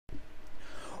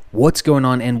What's going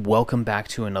on, and welcome back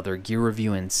to another gear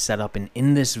review and setup. And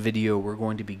in this video we're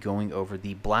going to be going over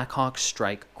the Blackhawk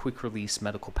S.T.R.I.K.E quick release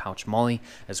medical pouch Molle,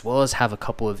 as well as have a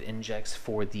couple of injects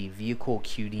for the vehicle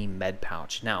QD med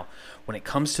pouch. Now when it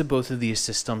comes to both of these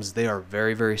systems, they are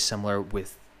very similar,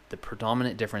 with the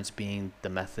predominant difference being the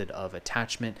method of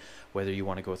attachment, whether you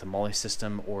want to go with a Molle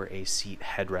system or a seat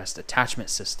headrest attachment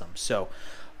system. So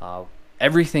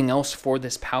everything else for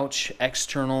this pouch,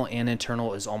 external and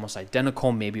internal, is almost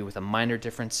identical, maybe with a minor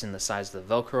difference in the size of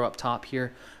the Velcro up top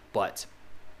here. But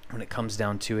when it comes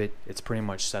down to it, it's pretty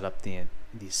much set up the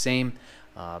same.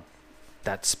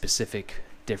 That specific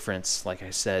difference, like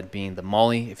I said, being the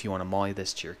Molle. If you want to Molle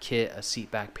this to your kit, a seat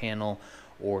back panel,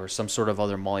 or some sort of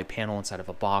other Molle panel inside of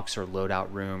a box or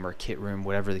loadout room or kit room,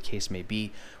 whatever the case may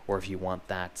be, or if you want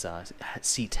that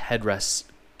seat headrest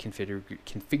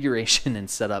configuration and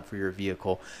setup for your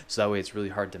vehicle, so that way it's really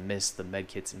hard to miss the med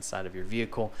kits inside of your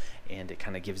vehicle, and it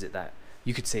kind of gives it that,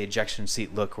 you could say, ejection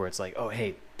seat look, where it's like, oh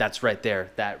hey, that's right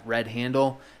there, that red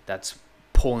handle, that's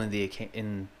pulling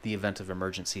in the event of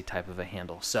emergency type of a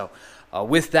handle. So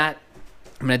with that,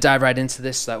 I'm going to dive right into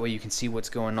this so that way you can see what's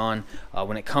going on.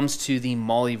 When it comes to the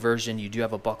Molle version, you do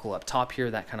have a buckle up top here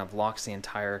that kind of locks the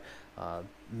entire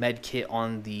med kit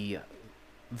on the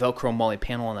Velcro Molle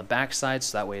panel on the back side,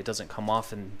 so that way it doesn't come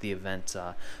off in the event,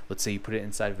 let's say you put it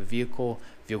inside of a vehicle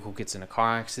gets in a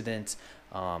car accident.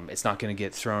 It's not going to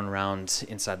get thrown around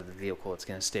inside of the vehicle, it's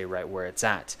going to stay right where it's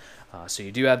at. So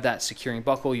you do have that securing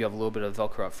buckle, you have a little bit of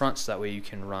Velcro up front, so that way you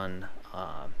can run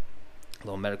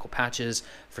little medical patches.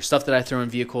 For stuff that I throw in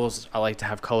vehicles, I like to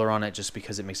have color on it just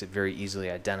because it makes it very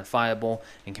easily identifiable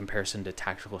in comparison to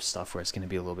tactical stuff where it's going to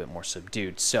be a little bit more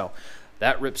subdued. So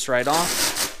that rips right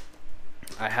off.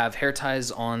 I have hair ties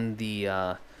on the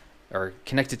or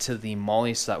connected to the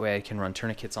Molle, so that way I can run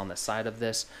tourniquets on the side of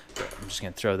this. I'm just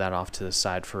going to throw that off to the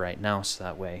side for right now, so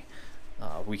that way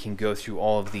we can go through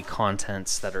all of the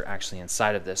contents that are actually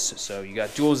inside of this. So you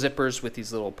got dual zippers with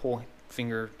these little pull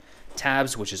finger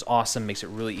tabs, which is awesome, makes it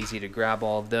really easy to grab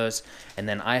all of those. And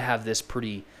then I have this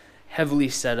pretty heavily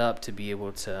set up to be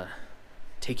able to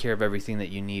take care of everything that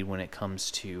you need when it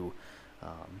comes to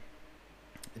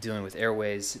dealing with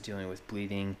airways, dealing with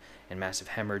bleeding and massive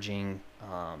hemorrhaging,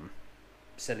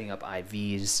 setting up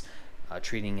IVs,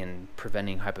 treating and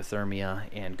preventing hypothermia,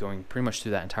 and going pretty much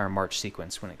through that entire march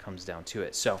sequence when it comes down to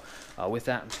it. So with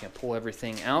that, I'm just going to pull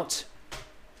everything out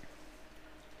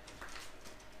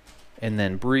and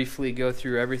then briefly go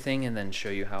through everything and then show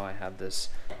you how I have this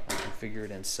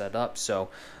configured and set up. So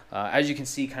as you can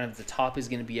see, kind of the top is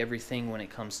going to be everything when it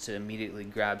comes to immediately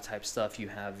grab type stuff. You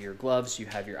have your gloves, you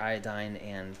have your iodine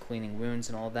and cleaning wounds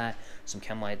and all that, some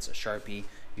chem lights, a Sharpie,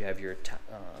 you have your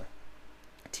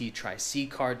S.T.R.I.K.E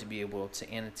card to be able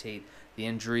to annotate the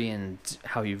injury and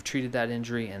how you've treated that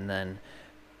injury, and then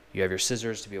you have your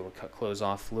scissors to be able to cut clothes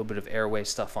off, a little bit of airway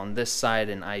stuff on this side,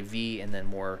 and IV, and then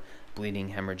more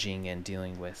bleeding, hemorrhaging, and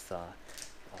dealing with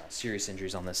serious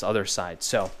injuries on this other side.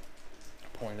 So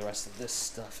pulling the rest of this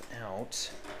stuff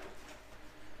out,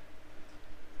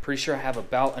 pretty sure I have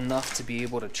about enough to be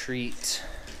able to treat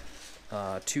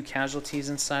 2 casualties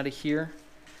inside of here.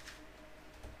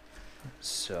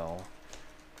 So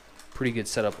pretty good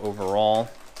setup overall.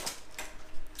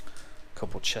 A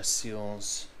couple chest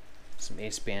seals, some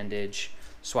ace bandage,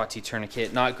 S.T.R.I.K.E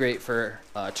tourniquet. Not great for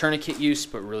tourniquet use,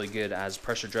 but really good as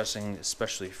pressure dressing,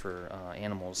 especially for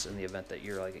animals in the event that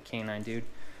you're like a canine dude.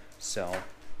 So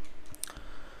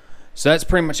that's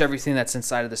pretty much everything that's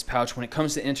inside of this pouch. When it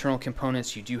comes to internal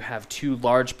components, you do have 2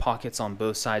 large pockets on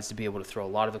both sides to be able to throw a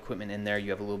lot of equipment in there. You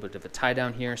have a little bit of a tie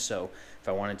down here, so if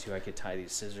I wanted to, I could tie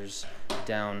these scissors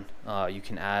down. You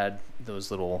can add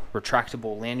those little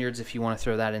retractable lanyards if you want to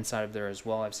throw that inside of there as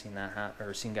well. I've seen that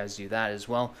seen guys do that as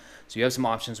well. So you have some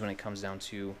options when it comes down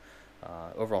to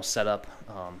overall setup.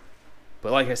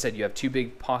 But like I said, you have 2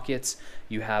 big pockets.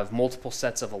 You have multiple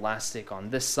sets of elastic on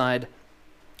this side.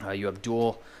 You have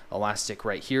dual elastic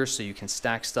right here, so you can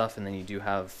stack stuff, and then you do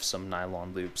have some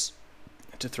nylon loops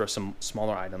to throw some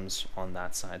smaller items on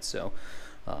that side. So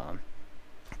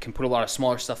can put a lot of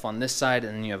smaller stuff on this side,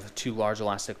 and then you have 2 large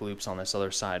elastic loops on this other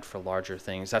side for larger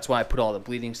things. That's why I put all the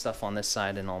bleeding stuff on this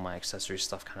side and all my accessory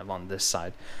stuff kind of on this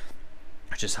side.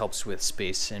 It just helps with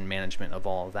space and management of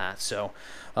all of that. So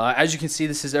as you can see,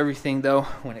 this is everything though.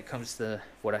 When it comes to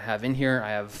what I have in here,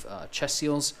 I have chest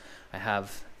seals, I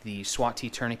have the S.T.R.I.K.E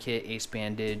tourniquet, ace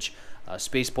bandage,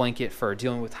 space blanket for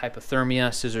dealing with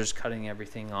hypothermia, scissors cutting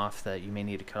everything off that you may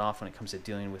need to cut off when it comes to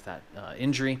dealing with that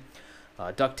injury,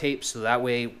 duct tape, so that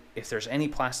way if there's any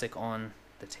plastic on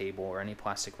the table or any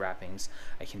plastic wrappings,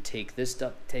 I can take this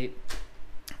duct tape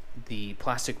the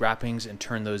plastic wrappings and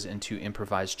turn those into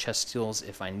improvised chest seals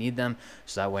if I need them.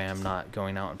 So that way I'm not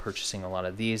going out and purchasing a lot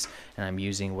of these, and I'm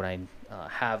using what I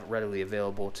have readily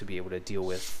available to be able to deal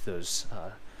with those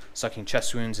sucking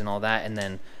chest wounds and all that. And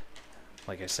then,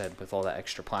 like I said, with all that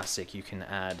extra plastic, you can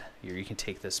add, you can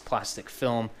take this plastic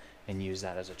film and use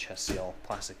that as a chest seal.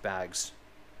 Plastic bags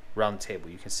around the table,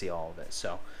 you can see all of it.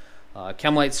 So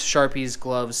chem lights, Sharpies,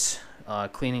 gloves,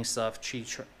 cleaning stuff,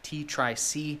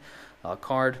 S.T.R.I.K.E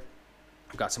card.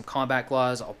 I've got some combat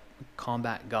gauze. I'll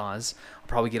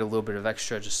probably get a little bit of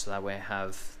extra just so that way I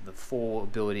have the full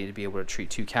ability to be able to treat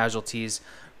 2 casualties.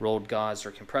 Rolled gauze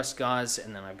or compressed gauze,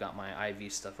 and then I've got my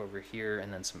IV stuff over here,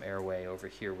 and then some airway over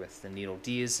here with the needle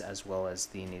Ds as well as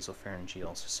the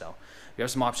nasopharyngeals. So we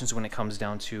have some options when it comes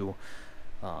down to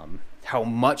how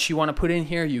much you want to put in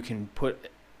here. You can put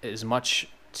as much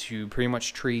to pretty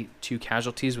much treat 2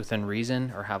 casualties within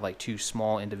reason, or have like 2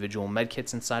 small individual med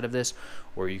kits inside of this,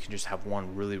 or you can just have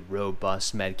one really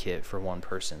robust med kit for 1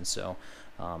 person. So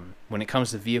when it comes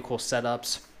to vehicle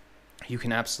setups, you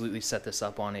can absolutely set this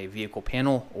up on a vehicle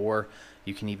panel, or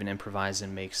you can even improvise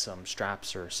and make some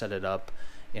straps or set it up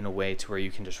in a way to where you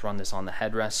can just run this on the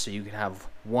headrest. So you can have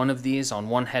one of these on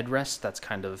one headrest that's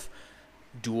kind of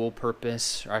dual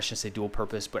purpose, or I shouldn't say dual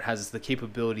purpose, but has the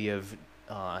capability of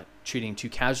treating 2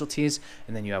 casualties,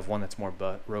 and then you have one that's more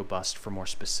robust for more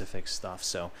specific stuff.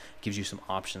 So it gives you some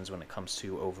options when it comes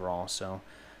to overall. So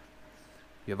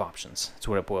you have options. That's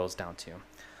what it boils down to.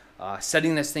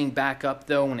 Setting this thing back up,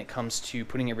 though, when it comes to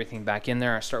putting everything back in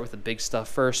there, I start with the big stuff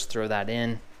first. Throw that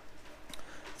in.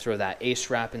 Throw that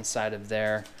ace wrap inside of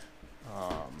there.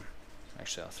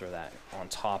 Actually, I'll throw that on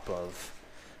top of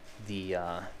the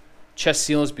chest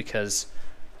seals, because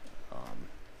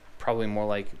probably more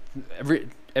like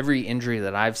every injury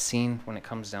that I've seen when it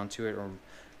comes down to it, or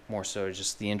more so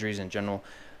just the injuries in general,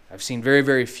 I've seen very,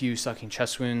 very few sucking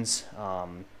chest wounds.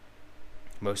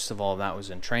 Most of all of that was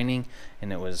in training,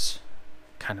 and it was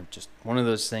kind of just one of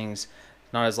those things,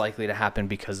 not as likely to happen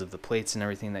because of the plates and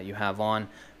everything that you have on,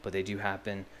 but they do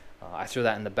happen. I throw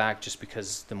that in the back just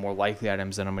because the more likely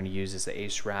items that I'm going to use is the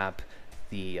ace wrap,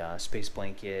 the space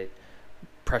blanket,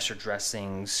 pressure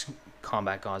dressings,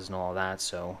 combat gauze, and all that.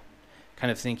 So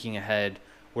kind of thinking ahead,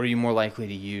 what are you more likely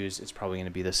to use? It's probably going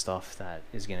to be the stuff that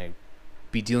is going to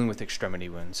be dealing with extremity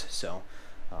wounds. So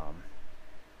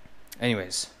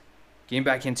anyways, getting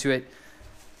back into it,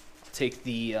 I'll take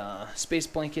the space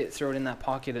blanket, throw it in that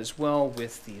pocket as well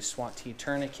with the S.T.R.I.K.E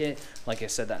tourniquet. Like I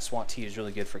said, that S.T.R.I.K.E is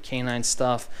really good for canine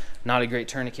stuff. Not a great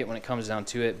tourniquet when it comes down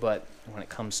to it, but when it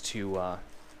comes to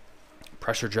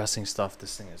pressure dressing stuff,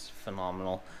 this thing is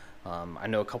phenomenal. I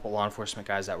know a couple law enforcement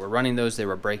guys that were running those. They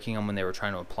were breaking them when they were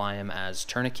trying to apply them as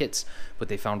tourniquets, but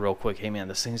they found real quick, hey man,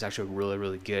 this thing's actually really,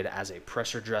 really good as a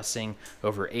pressure dressing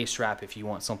over ace wrap if you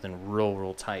want something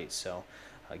real tight. So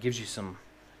it gives you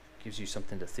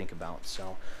something to think about.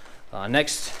 So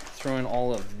next, throw in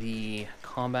all of the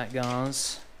combat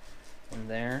gauze in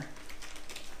there.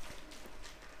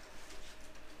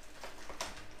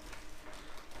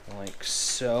 Like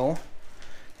so.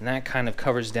 And that kind of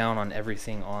covers down on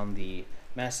everything on the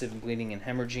massive bleeding and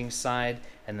hemorrhaging side.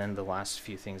 And then the last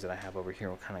few things that I have over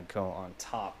here will kind of go on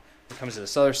top. When it comes to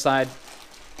this other side,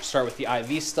 start with the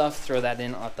IV stuff. Throw that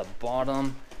in at the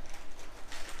bottom.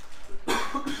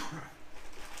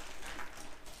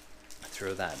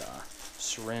 Throw that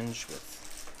syringe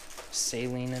with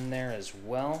saline in there as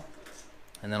well.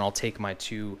 And then I'll take my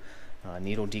 2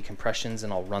 needle decompressions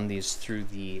and I'll run these through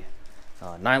the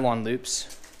nylon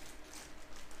loops.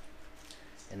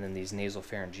 And then these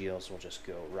nasopharyngeals will just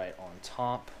go right on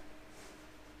top.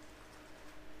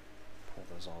 Pull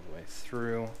those all the way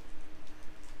through.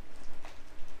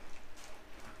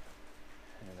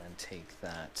 And then take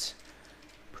that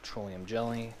petroleum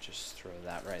jelly, just throw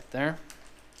that right there.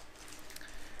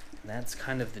 And that's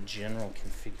kind of the general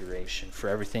configuration for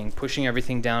everything. Pushing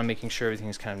everything down, making sure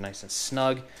everything's kind of nice and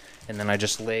snug. And then I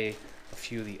just lay a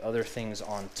few of the other things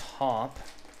on top,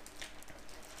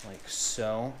 like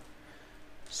so.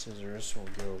 Scissors will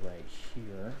go right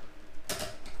here.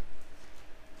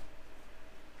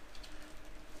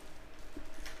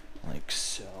 Like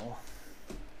so.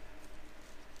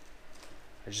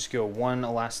 I just go 1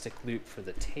 elastic loop for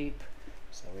the tape,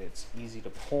 so that way it's easy to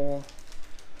pull.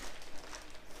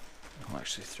 I'll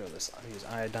actually throw these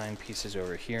iodine pieces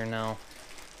over here now.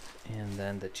 And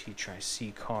then the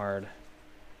S.T.R.I.K.E card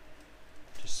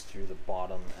just through the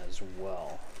bottom as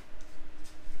well.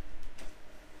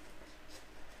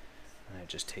 And I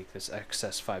just take this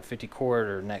excess 550 cord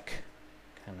or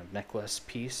kind of necklace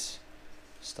piece,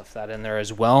 stuff that in there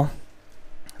as well.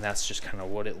 And that's just kind of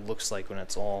what it looks like when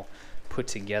it's all put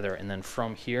together. And then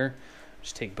from here,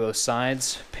 Just take both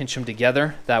sides, pinch them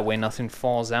together. That way nothing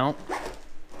falls out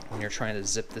when you're trying to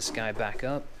zip this guy back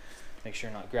up. Make sure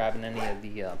you're not grabbing any of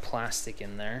the plastic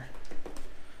in there.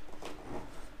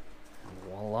 And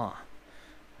voila.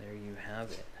 There you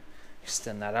have it.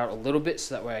 Extend that out a little bit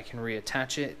so that way I can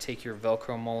reattach it. Take your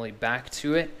Velcro Molle back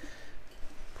to it.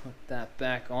 Put that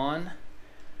back on.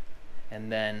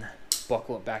 And then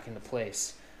buckle it back into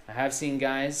place. I have seen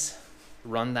guys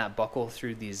run that buckle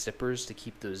through these zippers to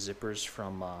keep those zippers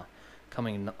from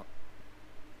coming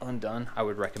undone. I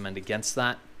would recommend against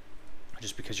that,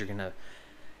 just because you're gonna,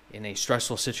 in a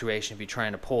stressful situation, if you're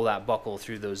trying to pull that buckle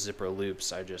through those zipper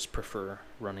loops, I just prefer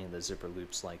running the zipper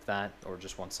loops like that, or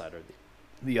just one side or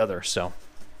the other. So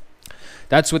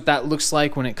that's what that looks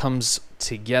like when it comes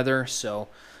together. So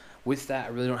with that, I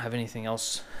really don't have anything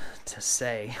else to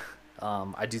say.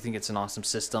 I do think it's an awesome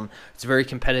system. It's very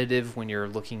competitive when you're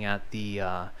looking at the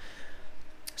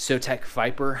S.T.R.I.K.E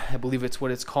Viper, I believe it's what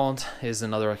it's called, is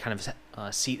another kind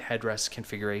of seat headrest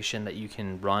configuration that you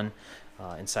can run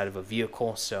inside of a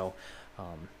vehicle. So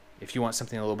if you want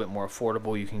something a little bit more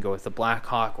affordable, you can go with the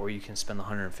Blackhawk, or you can spend the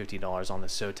 $150 on the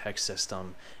S.T.R.I.K.E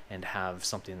system and have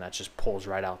something that just pulls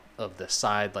right out of the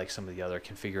side, like some of the other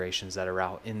configurations that are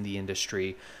out in the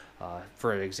industry.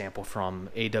 For example, from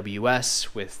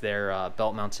AWS with their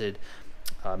belt-mounted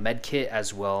med kit,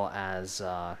 as well as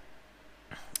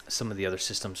some of the other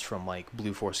systems from like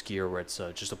Blue Force Gear, where it's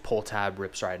just a pull tab,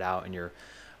 rips right out, and you're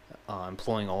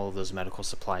employing all of those medical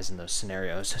supplies in those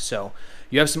scenarios. So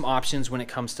you have some options when it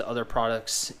comes to other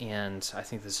products, and I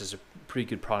think this is a pretty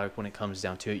good product when it comes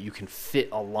down to it. You can fit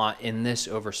a lot in this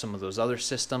over some of those other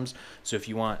systems. So if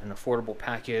you want an affordable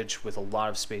package with a lot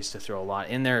of space to throw a lot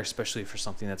in there, especially for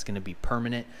something that's going to be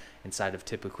permanent inside of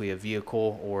typically a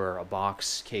vehicle or a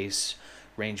box, case,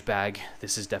 range bag,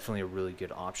 this is definitely a really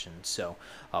good option. So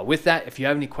with that, if you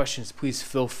have any questions, please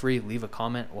feel free, leave a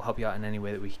comment. We'll help you out in any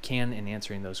way that we can in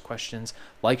answering those questions.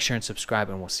 Like, share, and subscribe,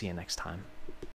 and we'll see you next time.